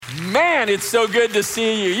Man, it's so good to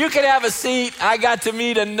see you. You can have a seat. I got to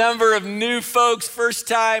meet a number of new folks, first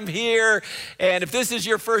time here. And if this is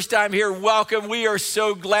your first time here, welcome. We are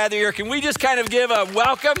so glad that you're here. Can we just kind of give a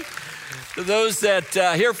welcome to those that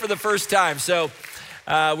here for the first time? So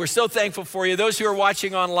we're so thankful for you. Those who are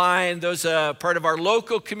watching online, those part of our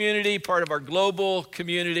local community, part of our global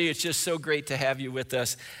community, it's just so great to have you with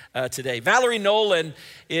us today. Valerie Nolan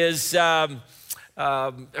is...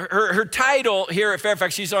 Her title here at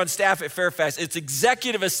Fairfax, she's on staff at Fairfax, it's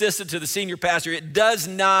executive assistant to the senior pastor. It does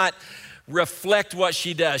not reflect what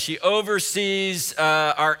she does. She oversees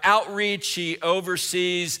our outreach. She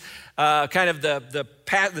oversees kind of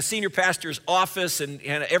the senior pastor's office and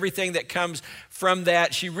everything that comes from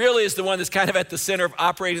that. She really is the one that's kind of at the center of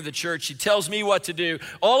operating the church. She tells me what to do,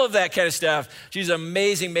 all of that kind of stuff. She's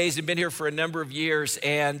amazing, been here for a number of years.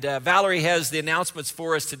 And Valerie has the announcements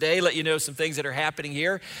for us today, let you know some things that are happening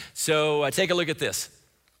here. So take a look at this.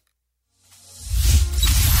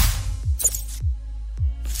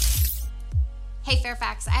 Hey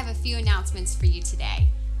Fairfax, I have a few announcements for you today.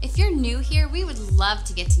 If you're new here, we would love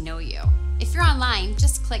to get to know you. If you're online,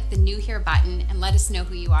 just click the New Here button and let us know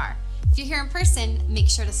who you are. If you're here in person, make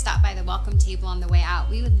sure to stop by the welcome table on the way out.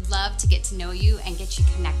 We would love to get to know you and get you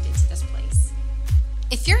connected to this place.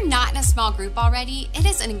 If you're not in a small group already, it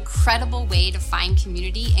is an incredible way to find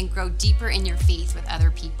community and grow deeper in your faith with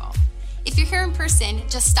other people. If you're here in person,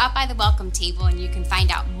 just stop by the welcome table and you can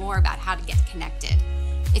find out more about how to get connected.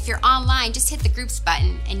 If you're online, just hit the groups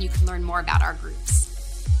button and you can learn more about our groups.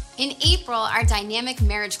 In April, our dynamic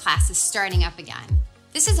marriage class is starting up again.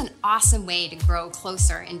 This is an awesome way to grow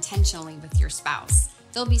closer intentionally with your spouse.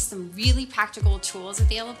 There'll be some really practical tools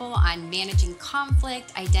available on managing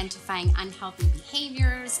conflict, identifying unhealthy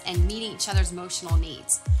behaviors, and meeting each other's emotional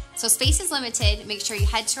needs. So space is limited. Make sure you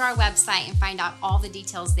head to our website and find out all the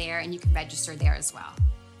details there, and you can register there as well.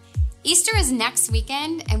 Easter is next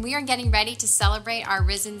weekend, and we are getting ready to celebrate our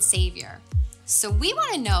risen Savior. So we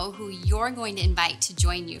want to know who you're going to invite to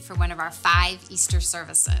join you for one of our 5 Easter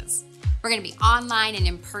services. We're going to be online and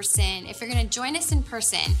in person. If you're going to join us in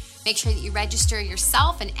person, make sure that you register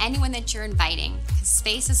yourself and anyone that you're inviting, because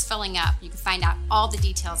space is filling up. You can find out all the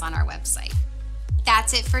details on our website.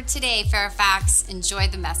 That's it for today, Fairfax. Enjoy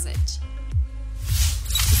the message.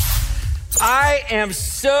 I am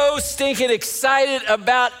so stinking excited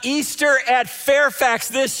about Easter at Fairfax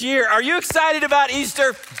this year. Are you excited about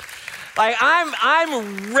Easter? Like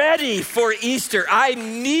I'm ready for Easter. I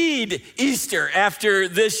need Easter after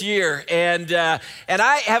this year. And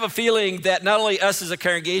I have a feeling that not only us as a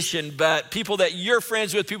congregation, but people that you're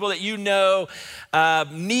friends with, people that you know,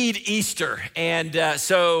 need Easter. And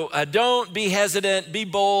so don't be hesitant, be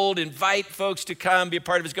bold, invite folks to come, be a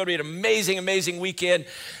part of it. It's going to be an amazing, amazing weekend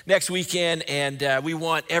next weekend. And we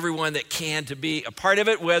want everyone that can to be a part of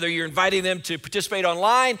it, whether you're inviting them to participate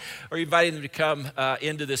online or you're inviting them to come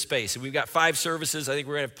into this space. And we've got 5 services. I think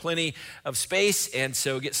we're going to have plenty of space. And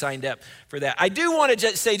so get signed up for that. I do want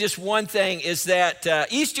to say just one thing is that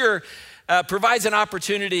Easter provides an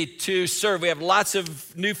opportunity to serve. We have lots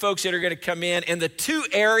of new folks that are going to come in. And the 2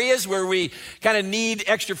 areas where we kind of need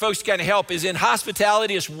extra folks to kind of help is in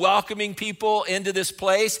hospitality, is welcoming people into this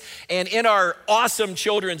place, and in our awesome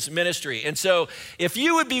children's ministry. And so if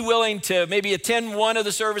you would be willing to maybe attend one of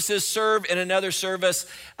the services, serve in another service,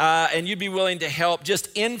 and you'd be willing to help, just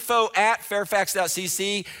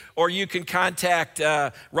info@fairfax.cc, or you can contact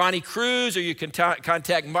Ronnie Cruz, or you can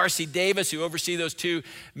contact Marcy Davis, who oversee those 2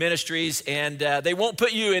 ministries. And they won't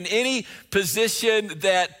put you in any position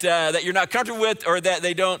that you're not comfortable with or that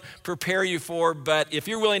they don't prepare you for. But if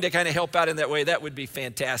you're willing to kind of help out in that way, that would be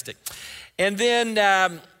fantastic. And then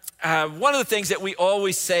one of the things that we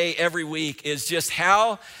always say every week is just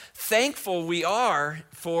how thankful we are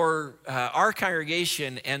for our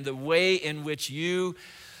congregation and the way in which you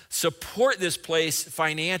support this place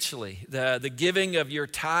financially, the giving of your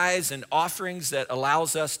tithes and offerings that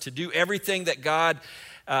allows us to do everything that God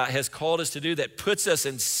has called us to do, that puts us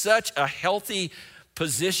in such a healthy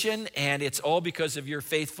position, and it's all because of your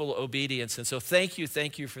faithful obedience. And so thank you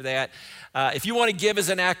for that. If you want to give as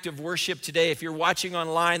an act of worship today, if you're watching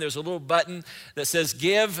online, there's a little button that says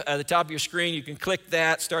give at the top of your screen. You can click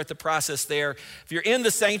that, start the process there. If you're in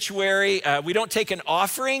the sanctuary, we don't take an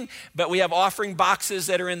offering, but we have offering boxes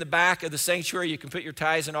that are in the back of the sanctuary. You can put your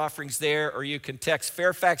tithes and offerings there, or you can text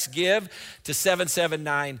Fairfax Give to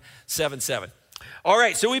 77977. All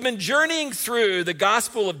right, so we've been journeying through the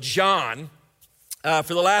Gospel of John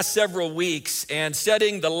for the last several weeks and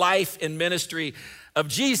studying the life and ministry of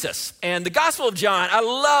Jesus. And the Gospel of John, I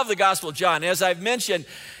love the Gospel of John. As I've mentioned,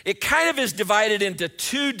 it kind of is divided into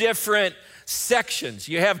 2 different sections.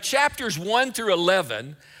 You have chapters 1 through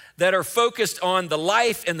 11 that are focused on the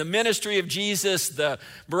life and the ministry of Jesus, the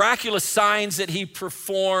miraculous signs that he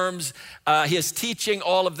performs, his teaching,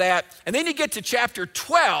 all of that. And then you get to chapter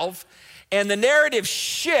 12, and the narrative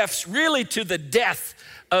shifts really to the death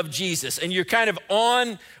of Jesus. And you're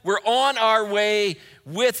we're on our way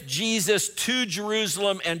with Jesus to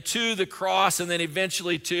Jerusalem and to the cross, and then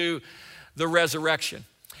eventually to the resurrection.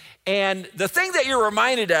 And the thing that you're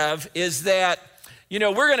reminded of is that,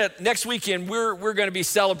 next weekend, we're gonna be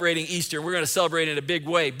celebrating Easter. We're gonna celebrate in a big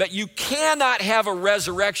way, but you cannot have a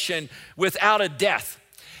resurrection without a death.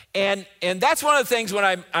 And that's one of the things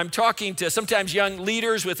when I'm talking to sometimes young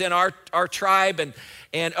leaders within our tribe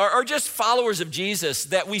or just followers of Jesus,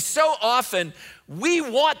 that we so often, we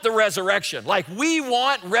want the resurrection. Like, we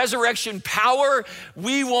want resurrection power.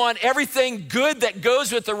 We want everything good that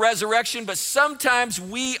goes with the resurrection, but sometimes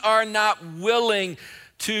we are not willing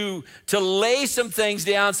to lay some things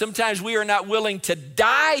down. Sometimes we are not willing to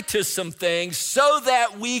die to some things so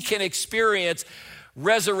that we can experience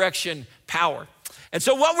resurrection power. And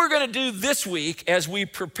so what we're gonna do this week as we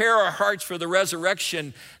prepare our hearts for the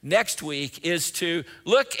resurrection next week is to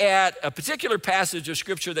look at a particular passage of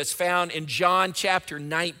scripture that's found in John chapter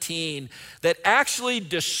 19 that actually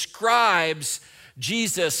describes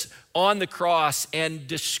Jesus on the cross and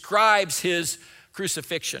describes his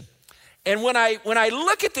crucifixion. And when I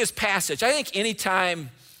look at this passage, I think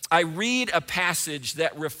anytime I read a passage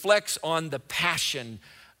that reflects on the passion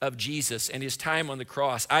of Jesus and his time on the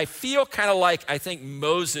cross, I feel kind of like I think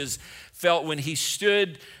Moses felt when he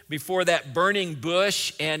stood before that burning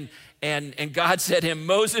bush and God said to him,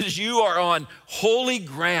 Moses, you are on holy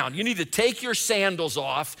ground. You need to take your sandals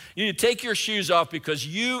off. You need to take your shoes off because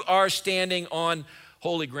you are standing on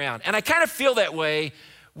holy ground. And I kind of feel that way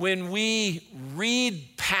when we read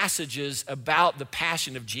passages about the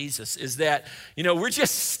passion of Jesus, is that, we're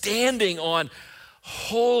just standing on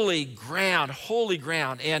holy ground.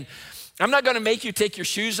 And I'm not gonna make you take your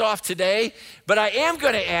shoes off today, but I am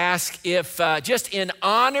gonna ask if just in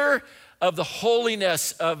honor of the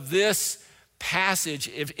holiness of this passage,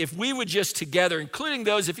 if we would just together, including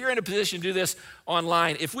those, if you're in a position to do this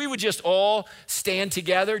online, if we would just all stand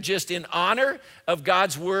together just in honor of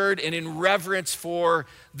God's word and in reverence for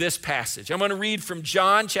this passage. I'm gonna read from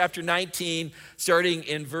John chapter 19, starting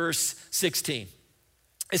in verse 16.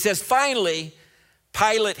 It says, finally,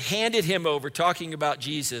 Pilate handed him over, talking about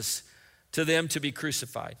Jesus, to them to be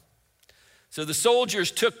crucified. So the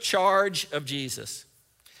soldiers took charge of Jesus.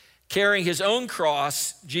 Carrying his own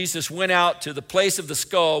cross, Jesus went out to the place of the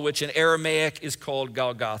skull, which in Aramaic is called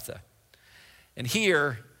Golgotha. And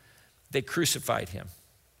here they crucified him.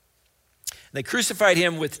 They crucified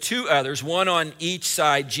him with two others, one on each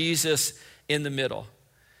side, Jesus in the middle.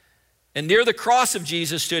 And near the cross of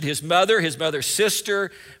Jesus stood his mother's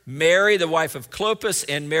sister, Mary, the wife of Clopas,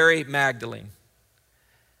 and Mary Magdalene.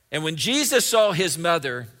 And when Jesus saw his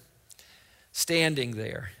mother standing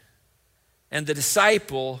there, and the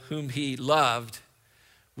disciple whom he loved,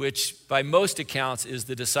 which by most accounts is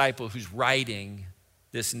the disciple who's writing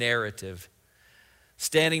this narrative,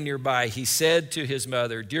 standing nearby, he said to his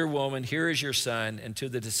mother, dear woman, here is your son, and to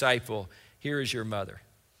the disciple, here is your mother.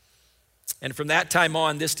 And from that time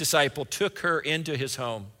on, this disciple took her into his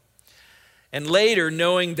home. And later,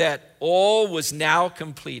 knowing that all was now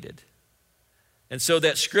completed, and so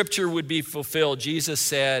that scripture would be fulfilled, Jesus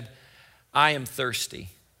said, I am thirsty.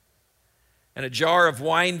 And a jar of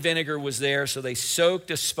wine vinegar was there, so they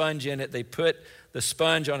soaked a sponge in it. They put the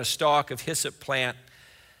sponge on a stalk of hyssop plant,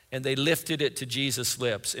 and they lifted it to Jesus'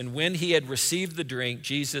 lips. And when he had received the drink,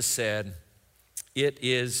 Jesus said, it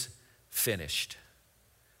is finished.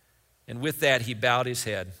 And with that, he bowed his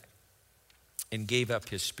head and gave up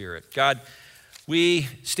his spirit. God, we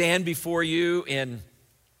stand before you in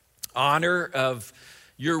honor of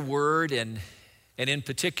your word and in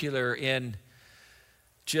particular in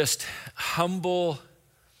just humble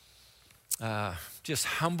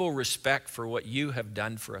respect for what you have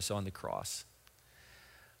done for us on the cross.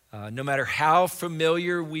 No matter how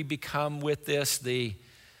familiar we become with this, the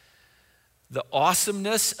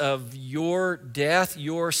awesomeness of your death,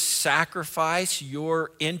 your sacrifice,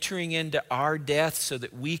 your entering into our death so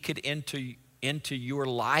that we could enter into your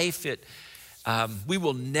life, we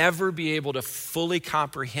will never be able to fully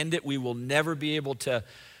comprehend it. We will never be able to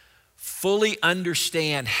fully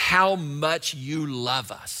understand how much you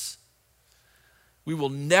love us. We will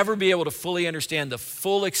never be able to fully understand the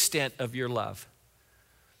full extent of your love.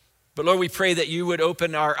 But Lord, we pray that you would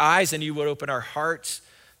open our eyes and you would open our hearts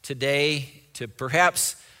today to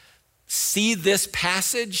perhaps see this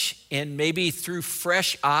passage and maybe through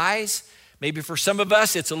fresh eyes. Maybe for some of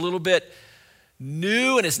us, it's a little bit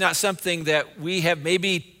new and it's not something that we have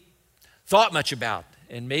maybe thought much about.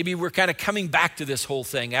 And maybe we're kind of coming back to this whole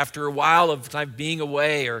thing after a while of time being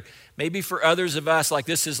away, or maybe for others of us, like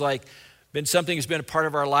this is like been something that's been a part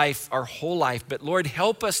of our life, our whole life. But Lord,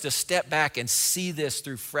 help us to step back and see this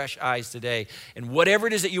through fresh eyes today. And whatever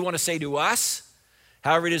it is that you want to say to us,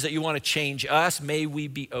 however it is that you want to change us, may we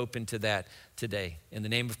be open to that today. In the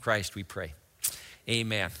name of Christ, we pray.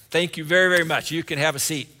 Amen. Thank you very, very much. You can have a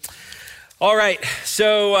seat. All right,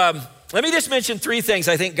 so let me just mention three things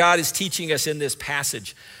I think God is teaching us in this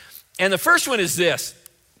passage. And the first one is this,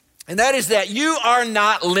 and that is that you are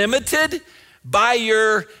not limited by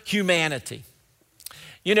your humanity.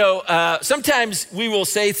 You know, sometimes we will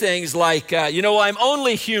say things like, I'm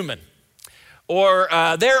only human, or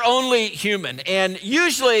they're only human. And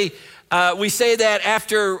usually we say that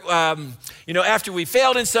after, after we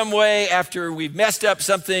failed in some way, after we've messed up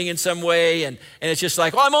something in some way, and it's just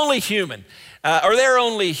like, I'm only human. Or they're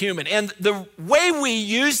only human. And the way we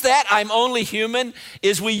use that, I'm only human,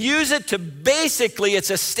 is we use it to basically,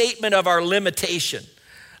 it's a statement of our limitation.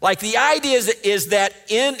 Like the idea is that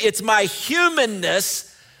it's my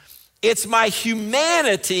humanness, it's my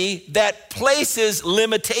humanity that places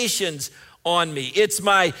limitations on me. It's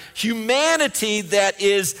my humanity that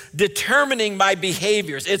is determining my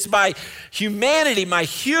behaviors. It's my humanity, my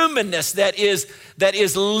humanness that is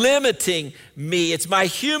limiting me. It's my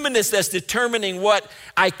humanness that's determining what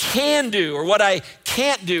I can do or what I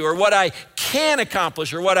can't do or what I can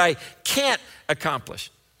accomplish or what I can't accomplish.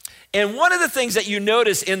 And one of the things that you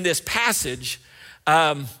notice in this passage,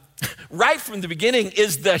 right from the beginning,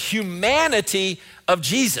 is the humanity of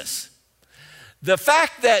Jesus. The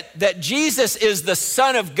fact that Jesus is the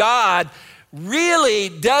Son of God really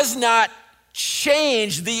does not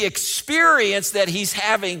change the experience that he's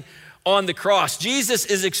having on the cross. Jesus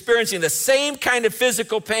is experiencing the same kind of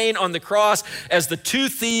physical pain on the cross as the two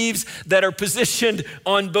thieves that are positioned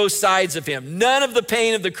on both sides of him. None of the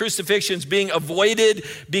pain of the crucifixion is being avoided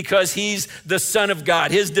because he's the Son of God.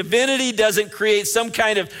 His divinity doesn't create some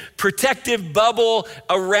kind of protective bubble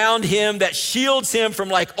around him that shields him from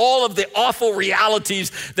like all of the awful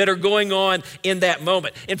realities that are going on in that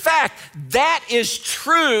moment. In fact, that is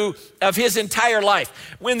true of his entire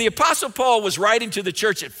life. When the Apostle Paul was writing to the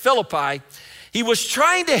church at Philippi, he was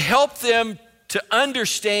trying to help them to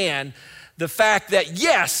understand the fact that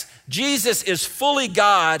yes, Jesus is fully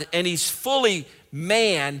God and he's fully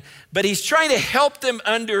man, but he's trying to help them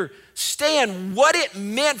understand what it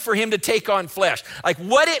meant for him to take on flesh, like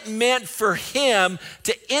what it meant for him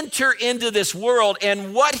to enter into this world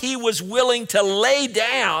and what he was willing to lay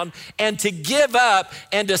down and to give up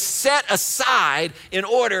and to set aside in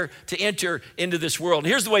order to enter into this world. And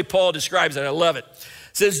here's the way Paul describes it. I love it.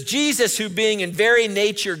 It says, Jesus, who being in very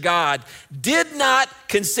nature God, did not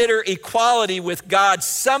consider equality with God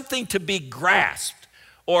something to be grasped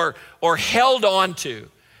or held onto,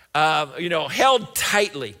 held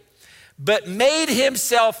tightly, but made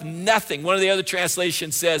himself nothing. One of the other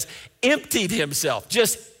translations says, emptied himself,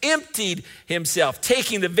 just emptied himself,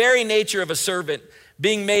 taking the very nature of a servant,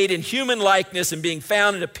 being made in human likeness and being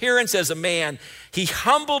found in appearance as a man. He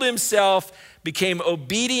humbled himself, became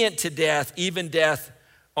obedient to death, even death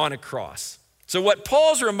on a cross. So what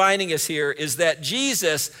Paul's reminding us here is that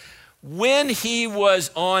Jesus, when he was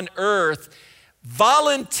on earth,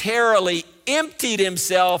 voluntarily emptied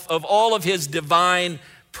himself of all of his divine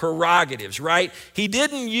prerogatives, right? He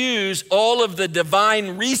didn't use all of the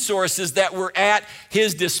divine resources that were at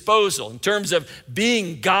his disposal in terms of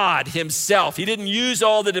being God himself. He didn't use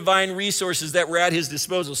all the divine resources that were at his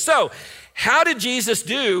disposal. So how did Jesus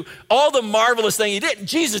do all the marvelous things he did?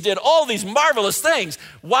 Jesus did all these marvelous things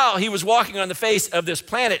while he was walking on the face of this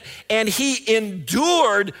planet, and he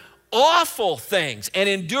endured awful things and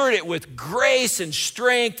endured it with grace and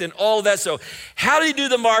strength and all of that. So how did he do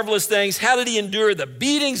the marvelous things? How did he endure the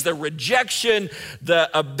beatings, the rejection, the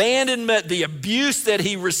abandonment, the abuse that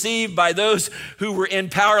he received by those who were in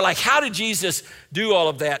power? Like, how did Jesus do all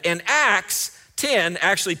of that? And Acts 10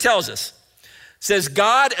 actually tells us, says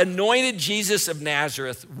God anointed Jesus of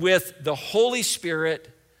Nazareth with the Holy Spirit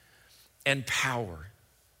and power.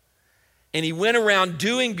 And he went around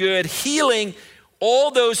doing good, healing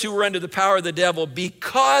all those who were under the power of the devil,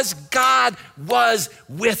 because God was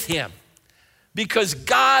with him. Because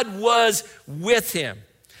God was with him.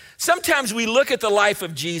 Sometimes we look at the life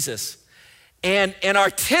of Jesus and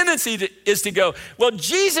our tendency is to go, well,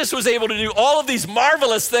 Jesus was able to do all of these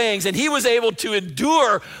marvelous things and he was able to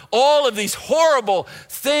endure all of these horrible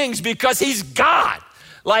things because he's God.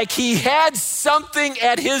 Like he had something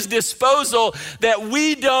at his disposal that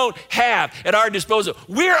we don't have at our disposal.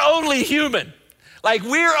 We're only human. Like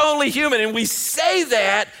we're only human, and we say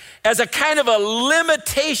that as a kind of a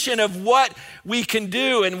limitation of what we can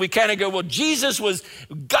do. And we kind of go, well, Jesus was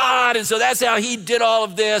God, and so that's how he did all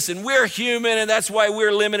of this, and we're human, and that's why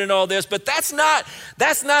we're limited in all this. But that's not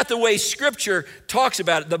the way Scripture talks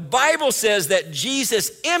about it. The Bible says that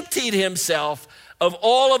Jesus emptied himself of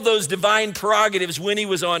all of those divine prerogatives when he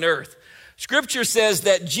was on earth. Scripture says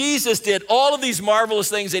that Jesus did all of these marvelous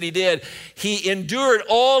things that he did. He endured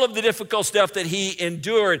all of the difficult stuff that he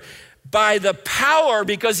endured by the power,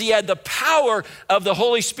 because he had the power of the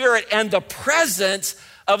Holy Spirit and the presence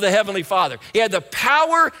of the Heavenly Father. He had the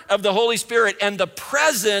power of the Holy Spirit and the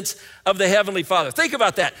presence of the Heavenly Father. Think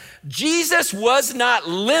about that. Jesus was not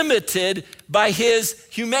limited by his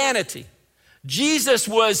humanity. Jesus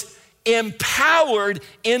was empowered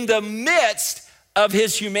in the midst of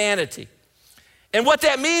his humanity. And what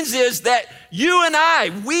that means is that you and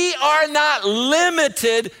I, we are not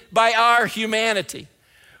limited by our humanity.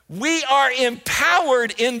 We are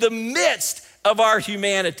empowered in the midst of our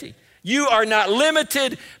humanity. You are not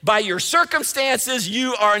limited by your circumstances.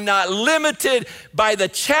 You are not limited by the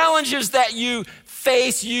challenges that you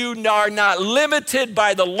face. You are not limited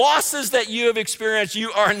by the losses that you have experienced.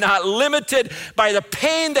 You are not limited by the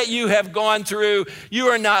pain that you have gone through. You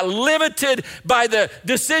are not limited by the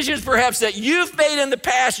decisions perhaps that you've made in the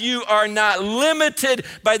past. You are not limited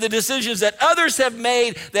by the decisions that others have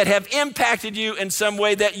made that have impacted you in some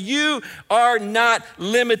way. That you are not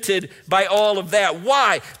limited by all of that.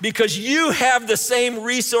 Why? Because you have the same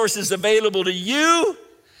resources available to you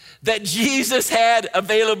that Jesus had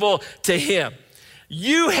available to him.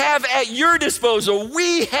 You have at your disposal,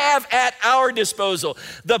 we have at our disposal,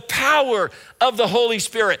 the power of the Holy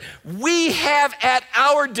Spirit. We have at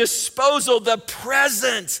our disposal the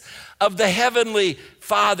presence of the Heavenly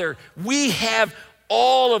Father. We have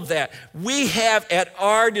all of that. We have at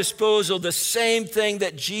our disposal the same thing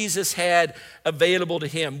that Jesus had available to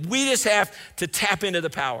him. We just have to tap into the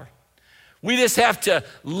power. We just have to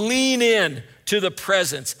lean in to the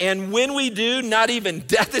presence. And when we do, not even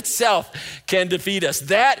death itself can defeat us.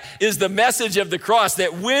 That is the message of the cross,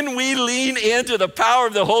 that when we lean into the power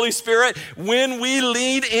of the Holy Spirit, when we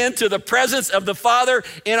lean into the presence of the Father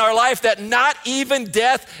in our life, that not even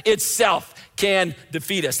death itself can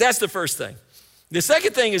defeat us. That's the first thing. The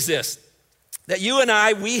second thing is this, that you and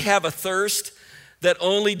I, we have a thirst that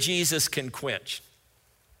only Jesus can quench.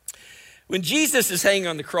 When Jesus is hanging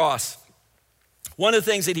on the cross, one of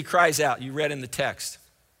the things that he cries out, you read in the text,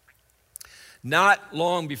 not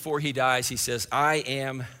long before he dies, he says, I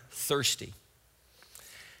am thirsty.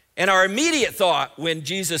 And our immediate thought when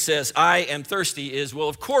Jesus says, I am thirsty is, well,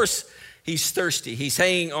 of course he's thirsty. He's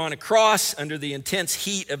hanging on a cross under the intense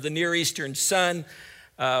heat of the Near Eastern sun.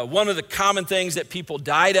 One of the common things that people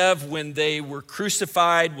died of when they were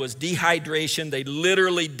crucified was dehydration. They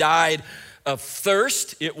literally died of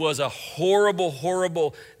thirst. It was a horrible,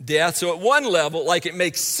 horrible death. So at one level, like, it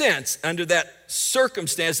makes sense under that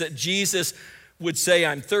circumstance that Jesus would say,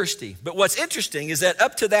 I'm thirsty. But what's interesting is that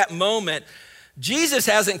up to that moment, Jesus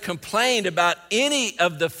hasn't complained about any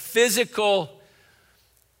of the physical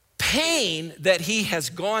pain that he has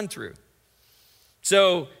gone through.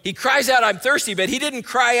 So he cries out, I'm thirsty, but he didn't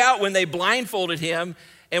cry out when they blindfolded him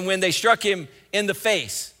and when they struck him in the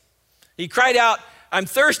face. He cried out, I'm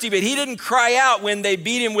thirsty, but he didn't cry out when they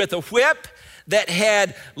beat him with a whip that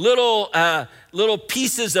had little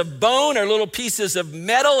pieces of bone or little pieces of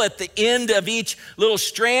metal at the end of each little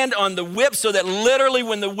strand on the whip, so that literally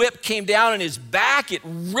when the whip came down on his back, it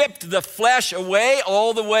ripped the flesh away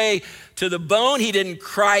all the way to the bone. He didn't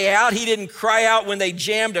cry out. He didn't cry out when they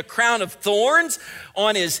jammed a crown of thorns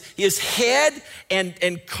on his head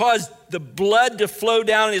and caused the blood to flow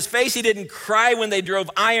down his face. He didn't cry when they drove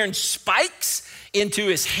iron spikes into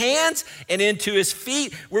his hands and into his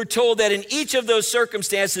feet. We're told that in each of those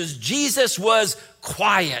circumstances, Jesus was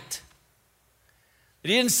quiet. He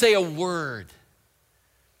didn't say a word.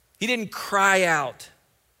 He didn't cry out.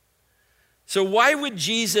 So why would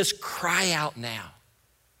Jesus cry out now?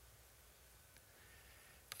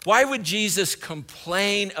 Why would Jesus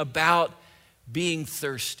complain about being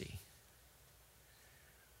thirsty?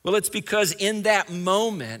 Well, it's because in that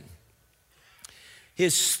moment,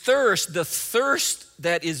 his thirst, the thirst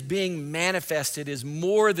that is being manifested, is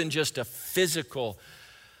more than just a physical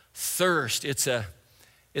thirst. It's a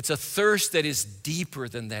thirst that is deeper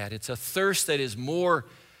than that. It's a thirst that is more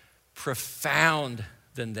profound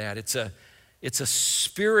than that. It's a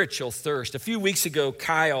spiritual thirst. A few weeks ago,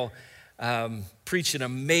 Kyle preached an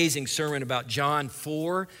amazing sermon about John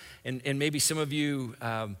 4, and maybe some of you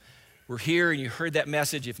were here and you heard that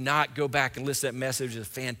message. If not, go back and listen to that message. It's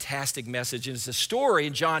a fantastic message. And it's a story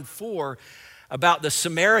in John 4 about the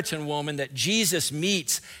Samaritan woman that Jesus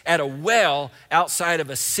meets at a well outside of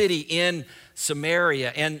a city in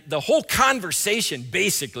Samaria. And the whole conversation,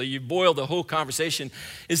 basically, you boil the whole conversation,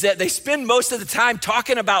 is that they spend most of the time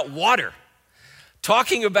talking about water,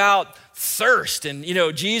 talking about thirst. And,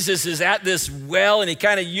 Jesus is at this well, and he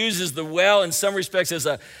kind of uses the well in some respects as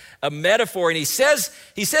a metaphor. And he says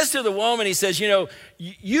to the woman, he says, the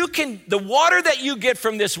water that you get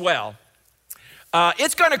from this well,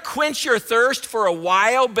 it's going to quench your thirst for a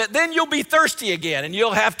while, but then you'll be thirsty again and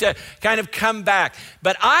you'll have to kind of come back.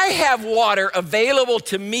 But I have water available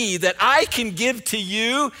to me that I can give to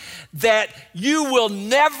you that you will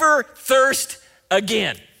never thirst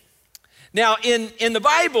again. Now, in the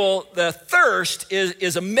Bible, the thirst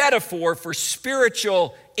is a metaphor for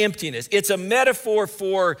spiritual emptiness. It's a metaphor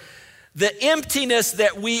for the emptiness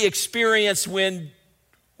that we experience when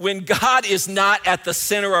God is not at the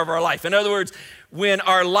center of our life. In other words, when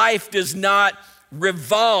our life does not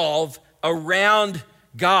revolve around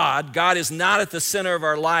God, God is not at the center of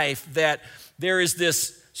our life, that there is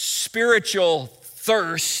this spiritual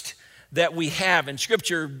thirst that we have. And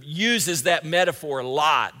Scripture uses that metaphor a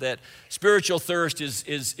lot, that spiritual thirst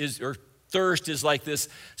thirst is like this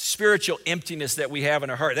spiritual emptiness that we have in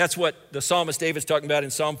our heart. That's what the psalmist David's talking about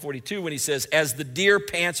in Psalm 42 when he says, as the deer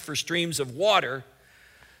pants for streams of water,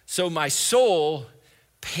 so my soul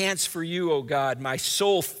pants for you, O God. My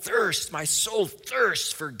soul thirsts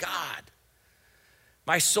for God.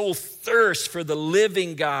 My soul thirsts for the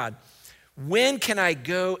living God. When can I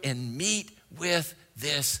go and meet with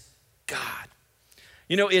this God?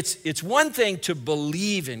 It's one thing to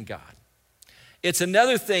believe in God. It's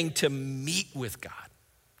another thing to meet with God,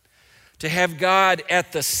 to have God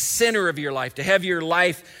at the center of your life, to have your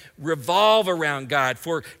life revolve around God,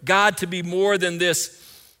 for God to be more than this,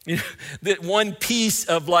 that one piece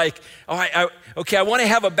of like, I want to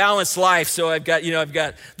have a balanced life. So I've got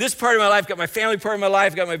this part of my life, got my family part of my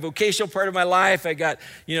life, got my vocational part of my life, I got,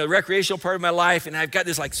 the recreational part of my life, and I've got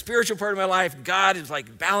this like spiritual part of my life. God is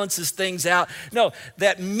like balances things out. No,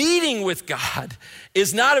 that meeting with God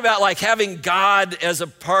is not about like having God as a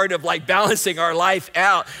part of like balancing our life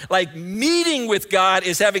out. Like meeting with God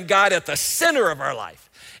is having God at the center of our life.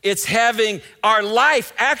 It's having our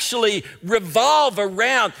life actually revolve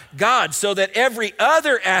around God so that every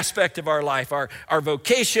other aspect of our life, our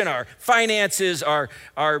vocation, our finances, our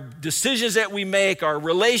decisions that we make, our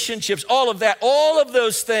relationships, all of that, all of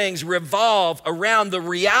those things revolve around the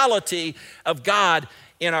reality of God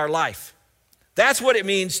in our life. That's what it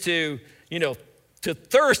means to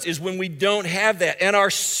thirst, is when we don't have that. And our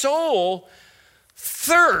soul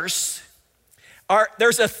thirsts.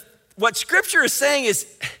 What Scripture is saying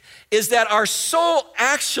is that our soul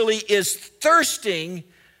actually is thirsting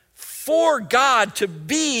for God to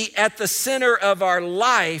be at the center of our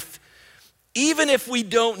life, even if we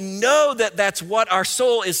don't know that that's what our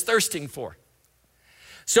soul is thirsting for.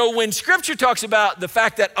 So when Scripture talks about the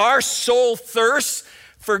fact that our soul thirsts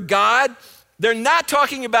for God, they're not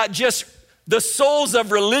talking about just the souls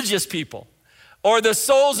of religious people, or the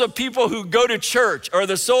souls of people who go to church, or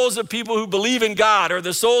the souls of people who believe in God, or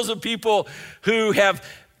the souls of people who have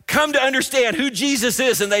come to understand who Jesus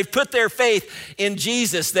is and they've put their faith in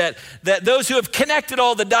Jesus, that those who have connected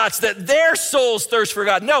all the dots, that their souls thirst for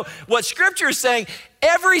God. No, what Scripture is saying,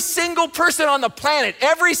 every single person on the planet,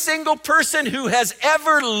 every single person who has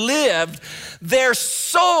ever lived, their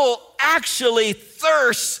soul actually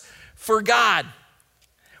thirsts for God.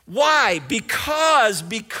 Why? Because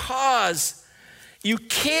you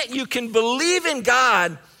can believe in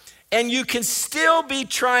God and you can still be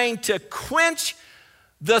trying to quench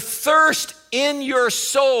the thirst in your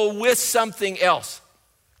soul with something else.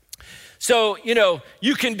 So,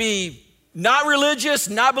 you can be not religious,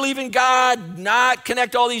 not believe in God, not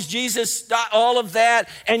connect all these Jesus, not all of that,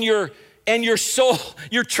 and your soul,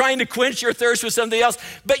 you're trying to quench your thirst with something else,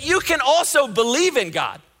 but you can also believe in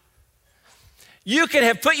God. You can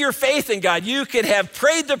have put your faith in God. You can have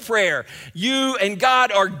prayed the prayer. You and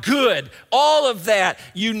God are good. All of that.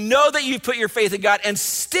 You know that you've put your faith in God and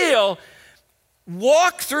still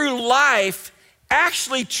walk through life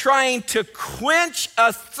actually trying to quench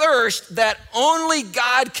a thirst that only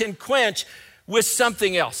God can quench with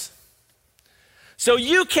something else. So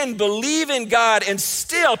you can believe in God and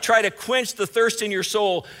still try to quench the thirst in your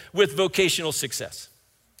soul with vocational success.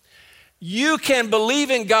 You can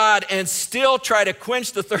believe in God and still try to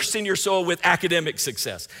quench the thirst in your soul with academic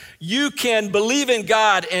success. You can believe in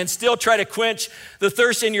God and still try to quench the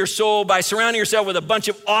thirst in your soul by surrounding yourself with a bunch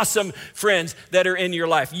of awesome friends that are in your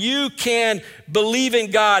life. You can believe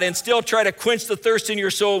in God and still try to quench the thirst in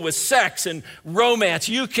your soul with sex and romance.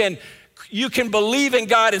 You can you can believe in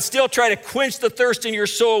God and still try to quench the thirst in your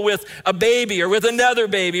soul with a baby or with another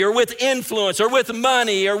baby or with influence or with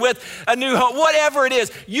money or with a new home, whatever it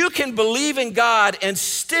is. You can believe in God and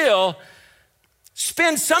still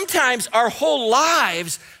spend sometimes our whole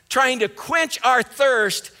lives trying to quench our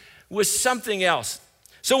thirst with something else.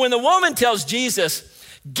 So when the woman tells Jesus,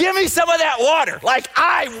 give me some of that water, like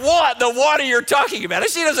I want the water you're talking about.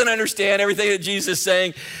 And she doesn't understand everything that Jesus is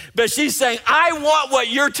saying, but she's saying, I want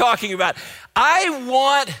what you're talking about. I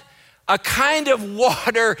want a kind of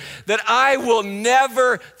water that I will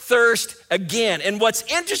never thirst again. And what's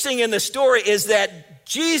interesting in the story is that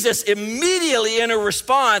Jesus immediately, in a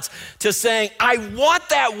response to saying, I want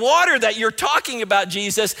that water that you're talking about,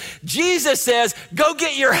 Jesus says, go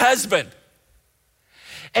get your husband.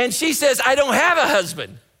 And she says, I don't have a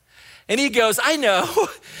husband. And he goes, I know,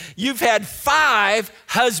 you've had 5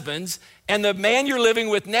 husbands, and the man you're living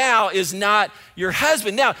with now is not your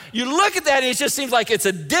husband. Now, you look at that and it just seems like it's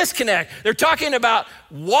a disconnect. They're talking about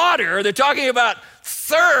water, they're talking about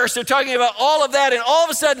thirst, they're talking about all of that, and all of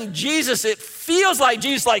a sudden Jesus, it feels like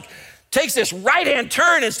Jesus takes this right-hand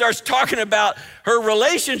turn and starts talking about her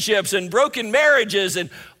relationships and broken marriages and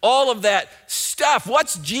all of that stuff.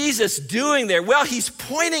 What's Jesus doing there? Well, he's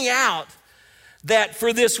pointing out that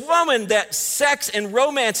for this woman, that sex and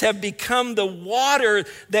romance have become the water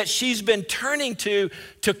that she's been turning to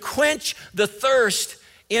quench the thirst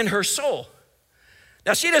in her soul.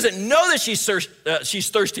 Now, she doesn't know that she's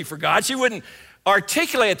thirsty for God. She wouldn't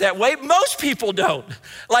articulate it that way. Most people don't.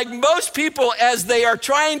 Like most people, as they are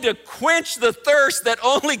trying to quench the thirst that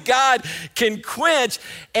only God can quench,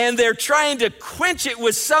 and they're trying to quench it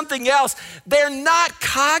with something else, they're not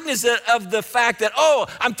cognizant of the fact that, oh,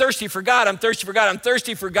 I'm thirsty for God, I'm thirsty for God, I'm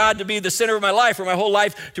thirsty for God to be the center of my life, or my whole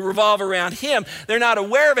life to revolve around him. They're not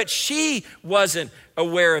aware of it. She wasn't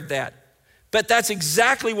aware of that. But that's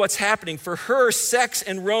exactly what's happening. For her, sex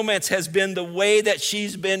and romance has been the way that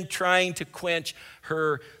she's been trying to quench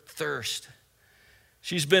her thirst.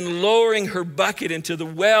 She's been lowering her bucket into the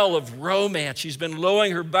well of romance. She's been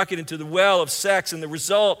lowering her bucket into the well of sex, and the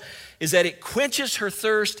result is that it quenches her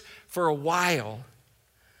thirst for a while,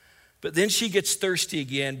 but then she gets thirsty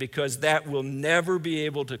again, because that will never be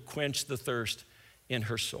able to quench the thirst in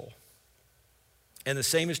her soul. And the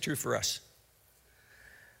same is true for us.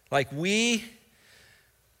 Like we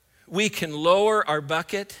can lower our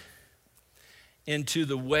bucket into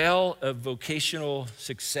the well of vocational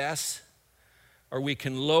success, or we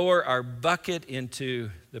can lower our bucket into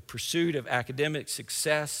the pursuit of academic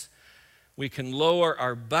success. We can lower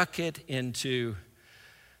our bucket into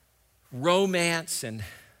romance and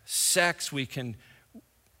sex. We can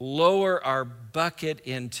lower our bucket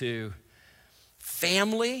into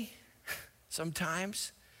family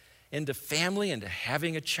sometimes. Into family, into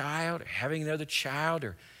having a child, or having another child,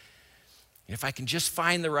 or if I can just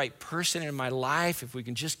find the right person in my life, if we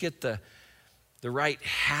can just get the right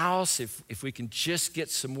house, if we can just get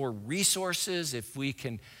some more resources, if we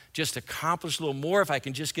can just accomplish a little more, if I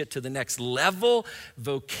can just get to the next level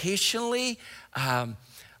vocationally,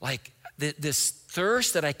 this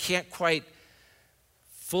thirst that I can't quite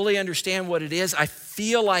fully understand what it is, I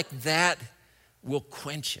feel like that will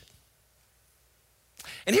quench it.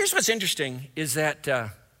 And here's what's interesting is that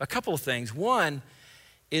a couple of things. One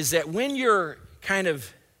is that when you're kind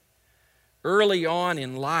of early on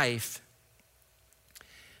in life,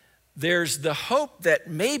 there's the hope that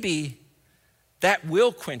maybe that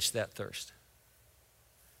will quench that thirst.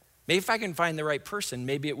 Maybe if I can find the right person,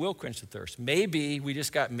 maybe it will quench the thirst. Maybe we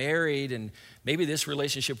just got married and maybe this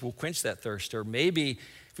relationship will quench that thirst. Or maybe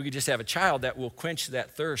if we could just have a child, that will quench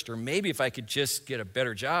that thirst. Or maybe if I could just get a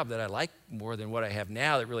better job that I like more than what I have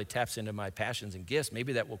now that really taps into my passions and gifts,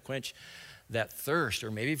 maybe that will quench that thirst.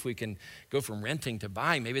 Or maybe if we can go from renting to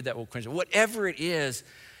buying, maybe that will quench it. Whatever it is,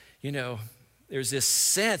 there's this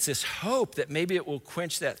sense, this hope that maybe it will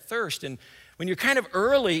quench that thirst. And when you're kind of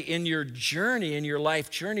early in your journey, in your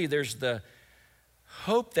life journey, there's the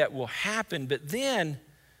hope that will happen. But then,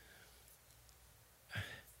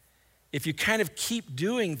 if you kind of keep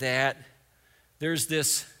doing that, there's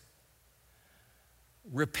this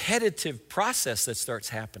repetitive process that starts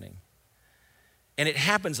happening. And it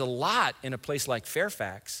happens a lot in a place like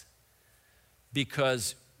Fairfax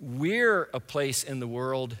because we're a place in the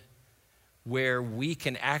world where we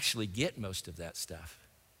can actually get most of that stuff.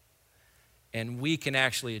 And we can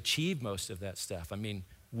actually achieve most of that stuff. I mean,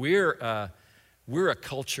 we're a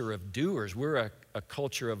culture of doers. We're a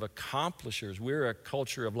culture of accomplishers. We're a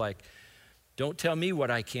culture of like, don't tell me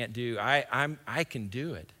what I can't do. I can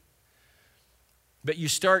do it. But you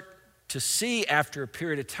start to see after a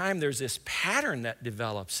period of time, there's this pattern that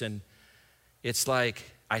develops. And it's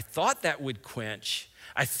like, I thought that would quench.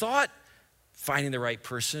 I thought finding the right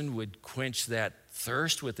person would quench that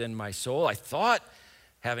thirst within my soul. I thought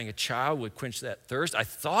having a child would quench that thirst. I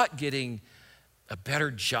thought getting a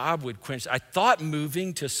better job would quench. I thought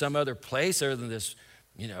moving to some other place other than this,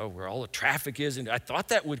 where all the traffic is. And I thought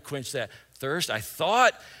that would quench that thirst. I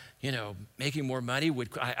thought, making more money would,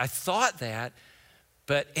 I thought that,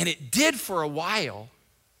 and it did for a while.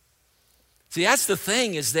 See, that's the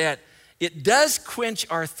thing, is that it does quench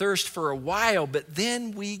our thirst for a while, but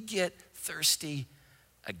then we get thirsty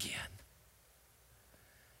again.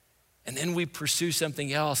 And then we pursue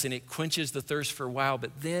something else and it quenches the thirst for a while,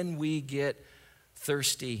 but then we get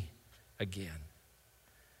thirsty again.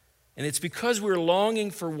 And it's because we're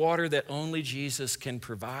longing for water that only Jesus can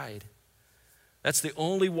provide. That's the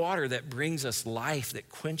only water that brings us life, that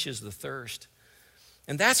quenches the thirst.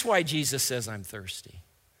 And that's why Jesus says, I'm thirsty.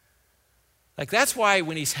 Like, that's why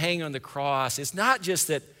when he's hanging on the cross, it's not just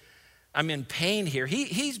that I'm in pain here.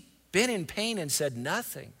 He's been in pain and said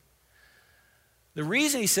nothing. The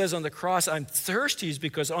reason he says on the cross, I'm thirsty, is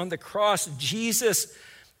because on the cross, Jesus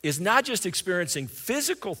is not just experiencing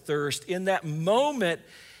physical thirst. In that moment,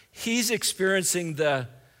 he's experiencing the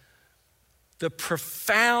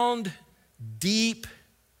profound, deep,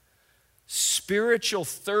 spiritual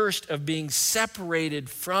thirst of being separated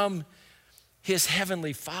from his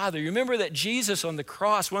heavenly Father. You remember that Jesus on the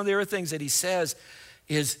cross, one of the other things that he says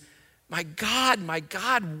is, my God,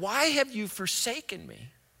 why have you forsaken me?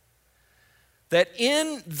 That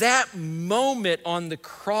in that moment on the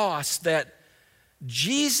cross, that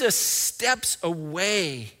Jesus steps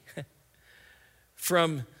away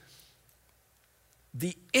from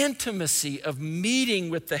the intimacy of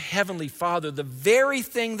meeting with the Heavenly Father, the very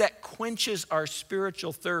thing that quenches our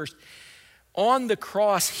spiritual thirst. On the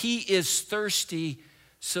cross, he is thirsty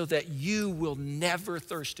so that you will never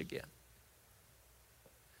thirst again.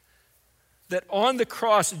 That on the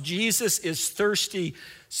cross, Jesus is thirsty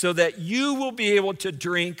so that you will be able to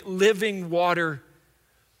drink living water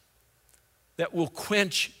that will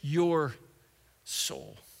quench your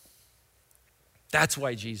soul. That's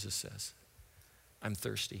why Jesus says, I'm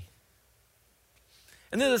thirsty.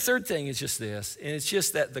 And then the third thing is just this, and it's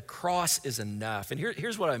just that the cross is enough. And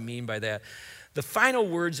here's what I mean by that. The final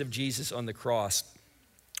words of Jesus on the cross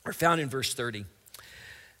are found in verse 30.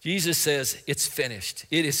 Jesus says, it's finished.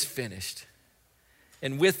 It is finished.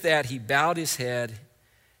 And with that, he bowed his head.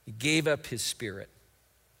 He gave up his spirit.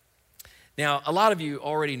 Now, a lot of you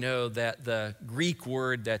already know that the Greek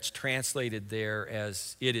word that's translated there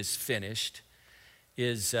as it is finished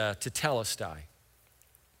is tetelestai.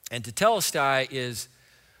 And tetelestai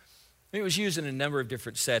it was used in a number of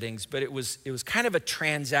different settings, but it was kind of a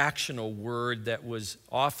transactional word that was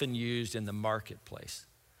often used in the marketplace.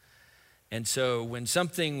 And so when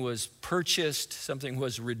something was purchased, something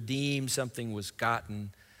was redeemed, something was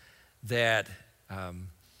gotten, that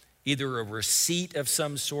either a receipt of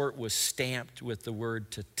some sort was stamped with the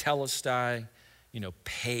word tetelestai,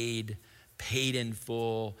 paid in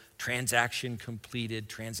full, transaction completed,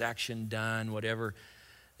 transaction done, whatever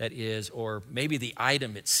that is, or maybe the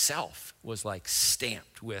item itself was like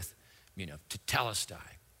stamped with, tetelestai,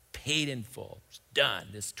 paid in full, it's done.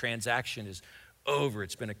 This transaction is over,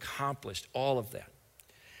 it's been accomplished, all of that.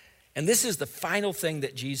 And this is the final thing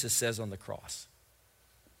that Jesus says on the cross.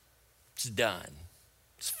 It's done.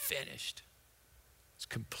 It's finished. It's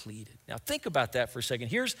completed. Now think about that for a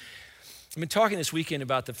second. I've been talking this weekend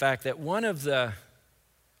about the fact that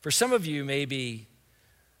for some of you maybe,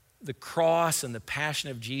 the cross and the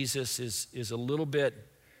passion of Jesus is a little bit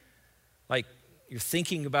like you're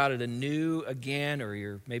thinking about it anew again, or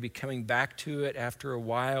you're maybe coming back to it after a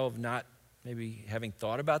while of not maybe having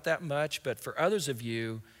thought about that much. But for others of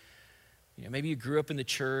you, maybe you grew up in the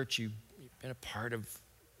church, you've been a part of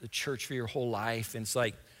the church for your whole life, and it's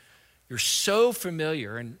like you're so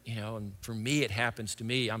familiar, and and for me it happens to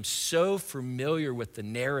me, I'm so familiar with the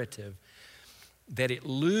narrative that it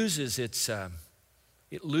loses its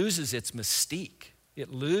mystique.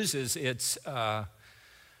 It loses its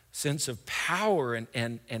sense of power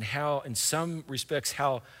and how, in some respects,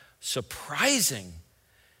 how surprising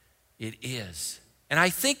it is. And I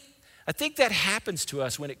think that happens to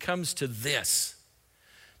us when it comes to this.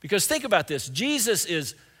 Because think about this. Jesus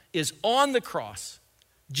is on the cross.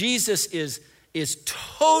 Jesus is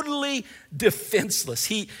totally defenseless.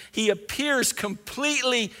 He appears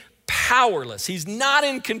completely powerless. He's not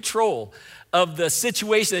in control of the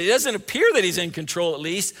situation. It doesn't appear that he's in control, at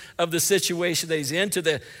least, of the situation that he's in. To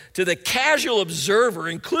the casual observer,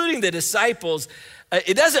 including the disciples,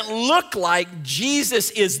 it doesn't look like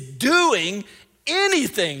Jesus is doing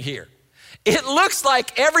anything here. It looks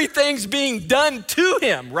like everything's being done to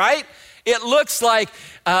him, right? It looks like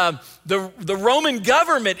the Roman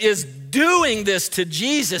government is doing this to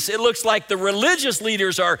Jesus. It looks like the religious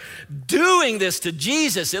leaders are doing this to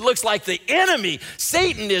Jesus. It looks like the enemy,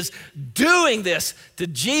 Satan, is doing this to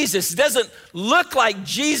Jesus. It doesn't look like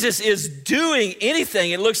Jesus is doing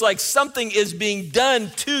anything. It looks like something is being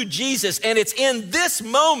done to Jesus. And it's in this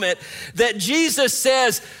moment that Jesus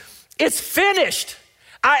says, it's finished.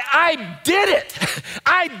 I did it.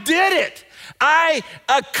 I did it. I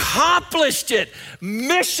accomplished it.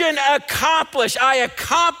 Mission accomplished. I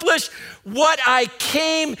accomplished what I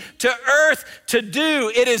came to earth to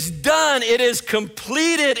do. It is done. It is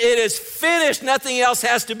completed. It is finished. Nothing else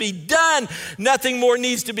has to be done. Nothing more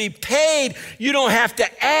needs to be paid. You don't have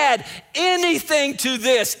to add anything to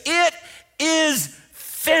this. It is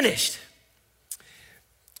finished.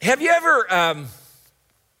 Have you ever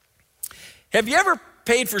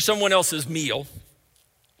paid for someone else's meal?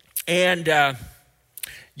 And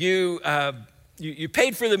you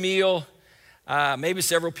paid for the meal, maybe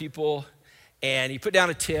several people, and you put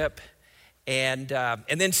down a tip, and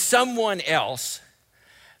then someone else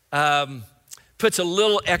puts a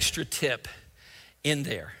little extra tip in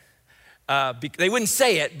there. They wouldn't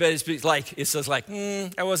say it, but it says like,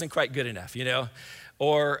 that wasn't quite good enough, you know,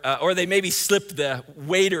 or they maybe slipped the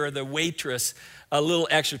waiter or the waitress a little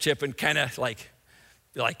extra tip and kind of like,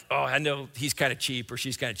 oh, I know he's kind of cheap or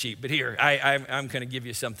she's kind of cheap, but here, I'm going to give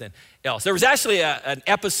you something else. There was actually an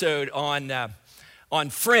episode on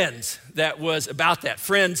Friends that was about that.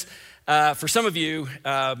 Friends, for some of you,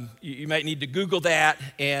 you might need to Google that,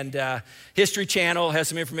 and History Channel has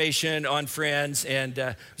some information on Friends, and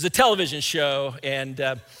it was a television show,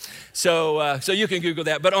 and so you can Google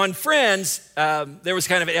that. But on Friends, there was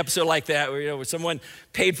kind of an episode like that where someone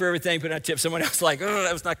paid for everything, put on a tip. Someone else like, oh,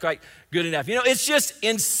 that was not quite good enough. It's just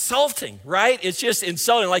insulting, right? It's just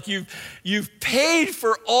insulting. Like you've paid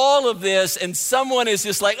for all of this, and someone is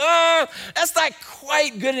just like, oh, that's not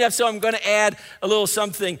quite good enough, so I'm going to add a little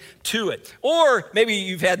something to it. Or maybe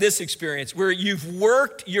you've had this experience where you've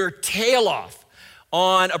worked your tail off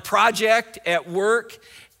on a project at work,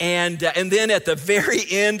 and then at the very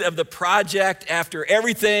end of the project, after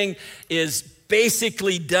everything is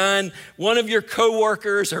basically done, one of your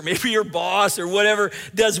coworkers or maybe your boss or whatever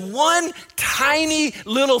does one tiny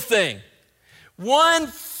little thing, one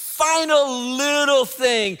final little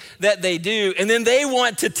thing that they do, and then they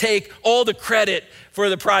want to take all the credit for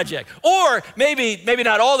the project. Or maybe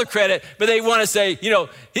not all the credit, but they want to say,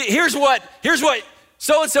 here's what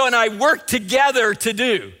so-and-so and I worked together to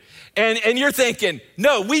do. And you're thinking,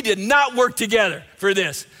 no, we did not work together for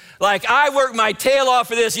this. Like, I worked my tail off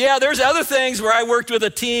for this. Yeah, there's other things where I worked with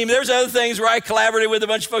a team. There's other things where I collaborated with a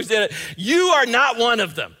bunch of folks that did it. You are not one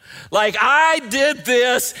of them. Like, I did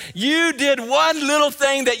this. You did one little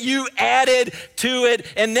thing that you added to it.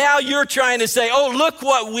 And now you're trying to say, oh, look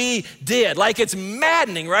what we did. Like, it's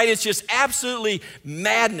maddening, right? It's just absolutely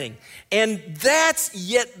maddening. And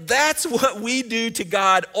that's what we do to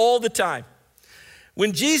God all the time.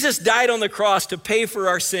 When Jesus died on the cross to pay for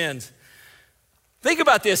our sins, think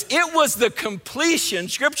about this. It was the completion,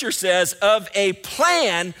 Scripture says, of a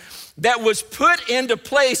plan that was put into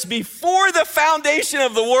place before the foundation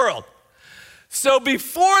of the world. So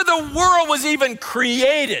before the world was even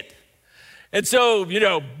created. And so,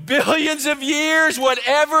 billions of years,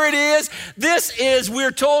 whatever it is, this is,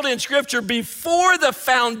 we're told in Scripture, before the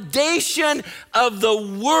foundation of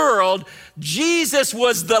the world, Jesus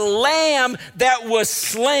was the lamb that was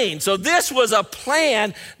slain. So this was a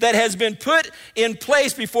plan that has been put in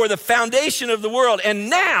place before the foundation of the world. And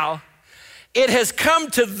now it has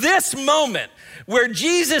come to this moment where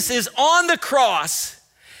Jesus is on the cross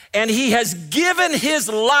and he has given his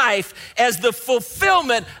life as the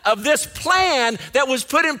fulfillment of this plan that was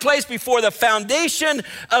put in place before the foundation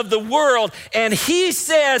of the world. And he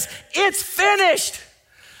says, it's finished.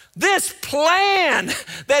 This plan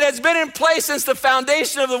that has been in place since the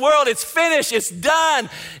foundation of the world, it's finished, it's done,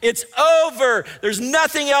 it's over. There's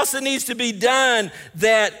nothing else that needs to be done,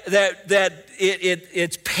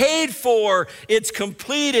 it's paid for, it's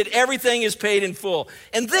completed, everything is paid in full.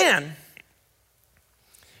 And then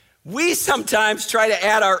we sometimes try to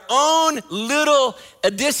add our own little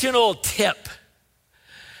additional tip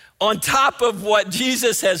on top of what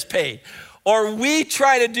Jesus has paid. Or we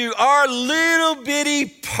try to do our little bitty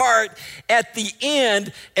part at the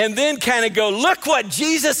end and then kind of go, look what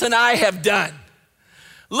Jesus and I have done.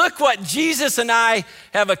 Look what Jesus and I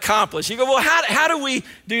have accomplished. You go, well, how do we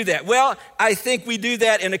do that? Well, I think we do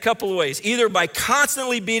that in a couple of ways. Either by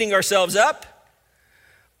constantly beating ourselves up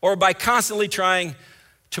or by constantly trying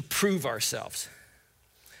to prove ourselves.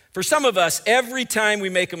 For some of us, every time we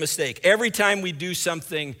make a mistake, every time we do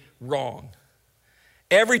something wrong,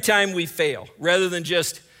 every time we fail, rather than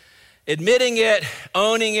just admitting it,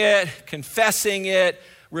 owning it, confessing it,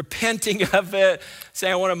 repenting of it,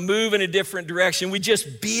 saying, I want to move in a different direction, we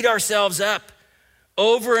just beat ourselves up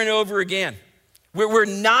over and over again. We're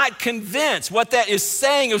not convinced. What that is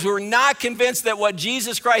saying is we're not convinced that what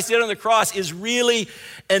Jesus Christ did on the cross is really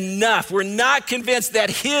enough. We're not convinced that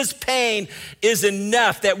his pain is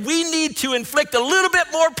enough, that we need to inflict a little bit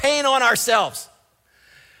more pain on ourselves.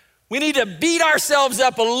 We need to beat ourselves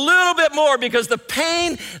up a little bit more because the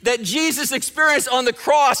pain that Jesus experienced on the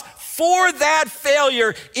cross for that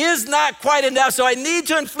failure is not quite enough. So I need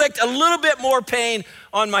to inflict a little bit more pain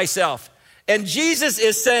on myself. And Jesus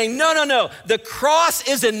is saying, no, the cross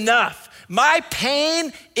is enough. My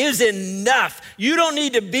pain is enough. You don't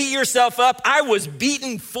need to beat yourself up. I was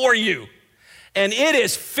beaten for you. And it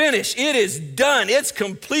is finished. It is done. It's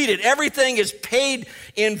completed. Everything is paid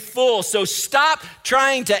in full. So stop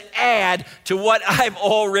trying to add to what I've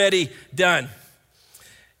already done.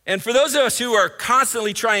 And for those of us who are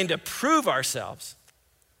constantly trying to prove ourselves,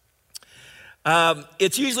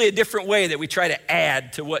 it's usually a different way that we try to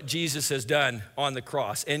add to what Jesus has done on the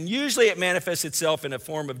cross. And usually it manifests itself in a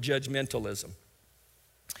form of judgmentalism.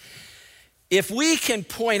 If we can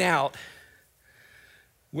point out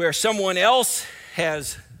where someone else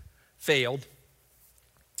has failed,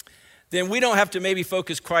 then we don't have to maybe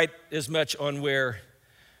focus quite as much on where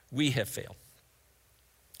we have failed.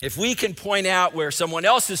 If we can point out where someone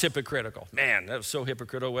else is hypocritical, man, that was so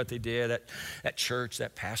hypocritical what they did at that church,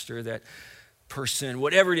 that pastor, that person,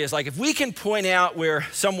 whatever it is. Like if we can point out where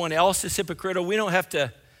someone else is hypocritical, we don't have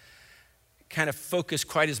to kind of focus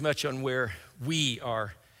quite as much on where we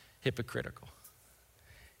are hypocritical.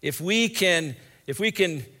 If we can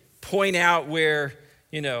point out where,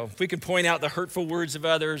 if we can point out the hurtful words of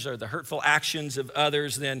others or the hurtful actions of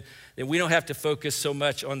others, then we don't have to focus so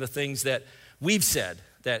much on the things that we've said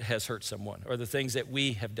that has hurt someone or the things that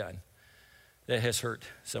we have done that has hurt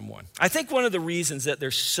someone. I think one of the reasons that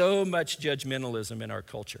there's so much judgmentalism in our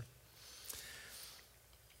culture,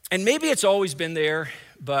 and maybe it's always been there,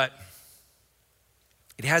 but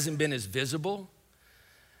it hasn't been as visible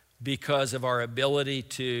because of our ability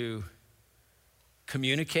to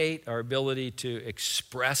communicate, our ability to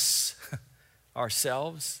express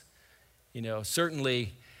ourselves.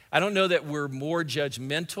 Certainly, I don't know that we're more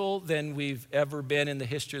judgmental than we've ever been in the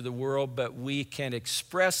history of the world, but we can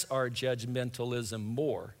express our judgmentalism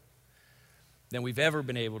more than we've ever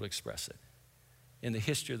been able to express it in the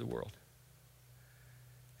history of the world.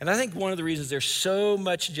 And I think one of the reasons there's so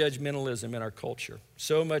much judgmentalism in our culture,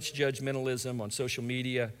 so much judgmentalism on social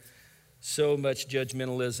media, so much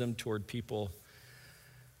judgmentalism toward people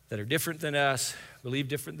that are different than us, believe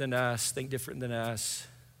different than us, think different than us,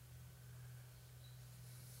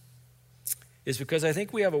 is because I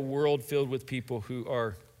think we have a world filled with people who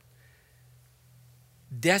are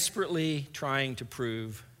desperately trying to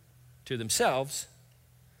prove to themselves,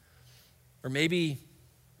 or maybe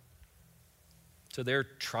to their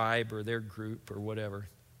tribe or their group or whatever,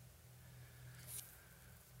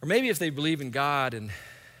 or maybe if they believe in God and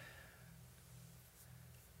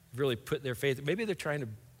really put their faith, maybe they're trying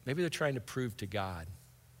to prove to God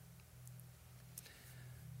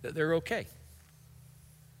that they're okay,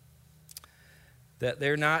 that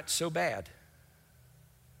they're not so bad,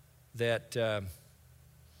 that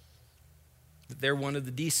they're one of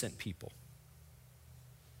the decent people.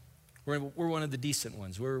 We're one of the decent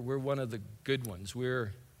ones. We're one of the good ones.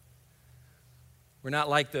 We're not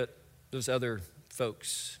like those other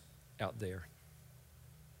folks out there.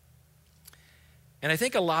 And I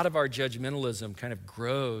think a lot of our judgmentalism kind of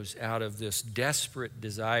grows out of this desperate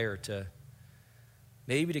desire to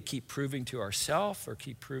maybe to keep proving to ourselves or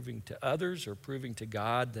keep proving to others or proving to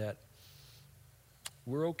God that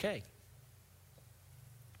we're okay.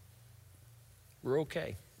 We're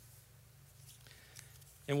okay.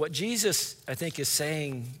 And what Jesus, I think, is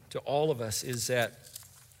saying to all of us is that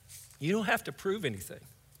you don't have to prove anything.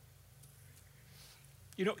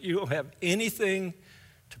 You don't have anything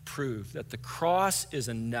to prove, that the cross is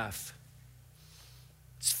enough.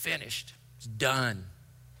 It's finished. It's done.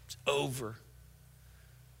 It's over.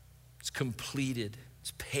 It's completed.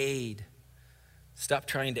 It's paid. Stop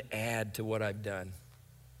trying to add to what I've done.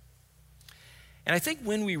 And I think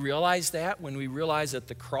when we realize that, when we realize that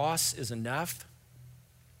the cross is enough,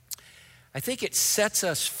 I think it sets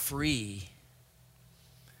us free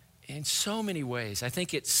in so many ways. I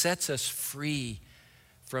think it sets us free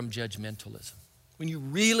from judgmentalism. When you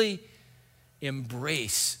really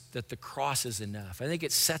embrace that the cross is enough, I think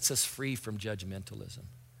it sets us free from judgmentalism.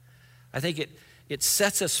 I think it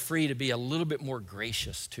sets us free to be a little bit more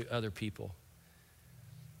gracious to other people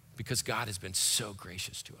because God has been so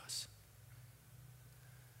gracious to us.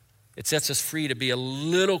 It sets us free to be a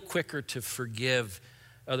little quicker to forgive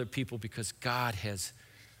other people because God has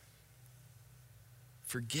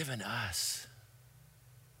forgiven us.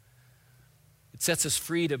 It sets us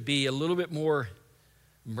free to be a little bit more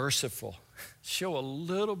merciful, show a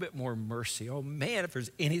little bit more mercy. Oh man, if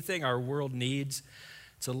there's anything our world needs,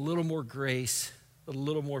 it's a little more grace, a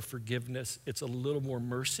little more forgiveness, it's a little more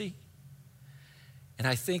mercy. And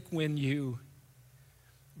I think when you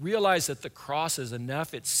realize that the cross is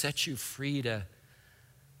enough, it sets you free to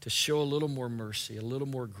show a little more mercy, a little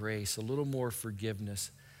more grace, a little more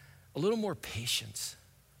forgiveness, a little more patience.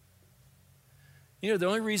 You know, the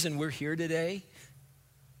only reason we're here today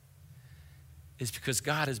is because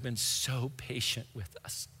God has been so patient with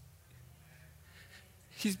us.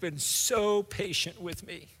 He's been so patient with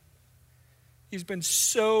me. He's been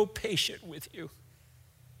so patient with you.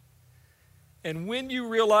 And when you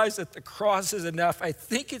realize that the cross is enough, I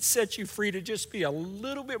think it sets you free to just be a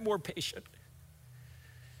little bit more patient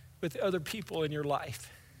with other people in your life.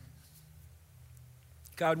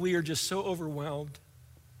 God, we are just so overwhelmed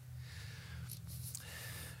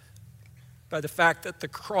by the fact that the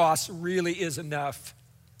cross really is enough.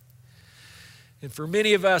 And for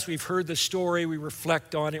many of us, we've heard the story, we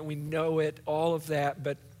reflect on it, we know it, all of that,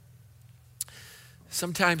 but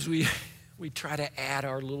sometimes we try to add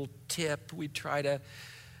our little tip, we try to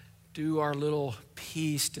do our little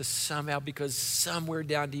piece to somehow, because somewhere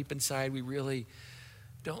down deep inside, we really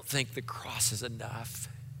don't think the cross is enough,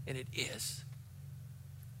 and it is.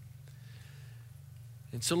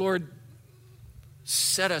 And so, Lord,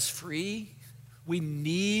 set us free. We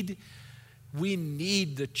need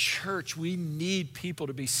the church. We need people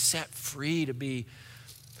to be set free, to be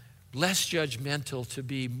less judgmental, to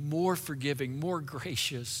be more forgiving, more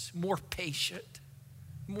gracious, more patient,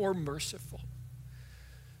 more merciful.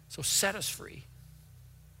 So set us free.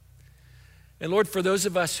 And Lord, for those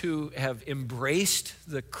of us who have embraced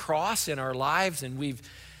the cross in our lives and we've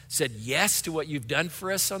said yes to what you've done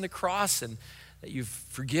for us on the cross and that you've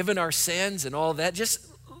forgiven our sins and all that, just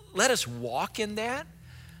let us walk in that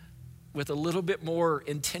with a little bit more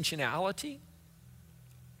intentionality.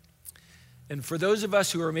 And for those of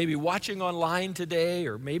us who are maybe watching online today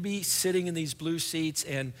or maybe sitting in these blue seats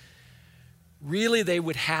and really they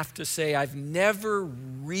would have to say, I've never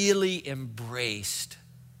really embraced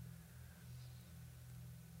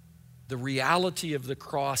the reality of the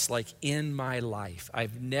cross like in my life.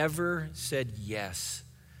 I've never said yes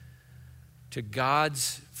to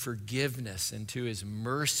God's forgiveness and to his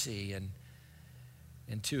mercy and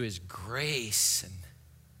to his grace. And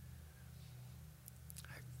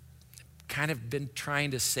I've kind of been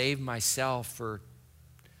trying to save myself or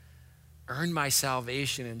earn my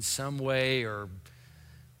salvation in some way or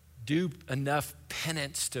do enough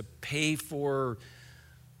penance to pay for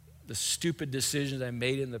the stupid decisions I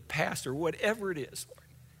made in the past or whatever it is, Lord.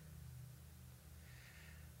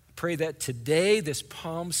 I pray that today, this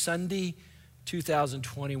Palm Sunday,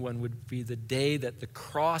 2021 would be the day that the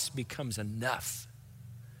cross becomes enough.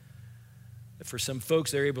 That for some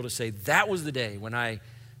folks, they're able to say, that was the day when I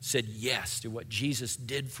said yes to what Jesus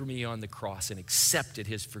did for me on the cross and accepted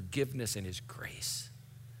his forgiveness and his grace.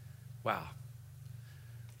 Wow.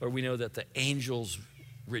 Lord, we know that the angels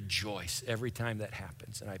rejoice every time that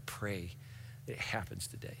happens, and I pray that it happens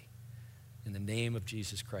today. In the name of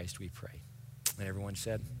Jesus Christ, we pray. And everyone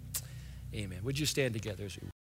said, amen. Would you stand together as we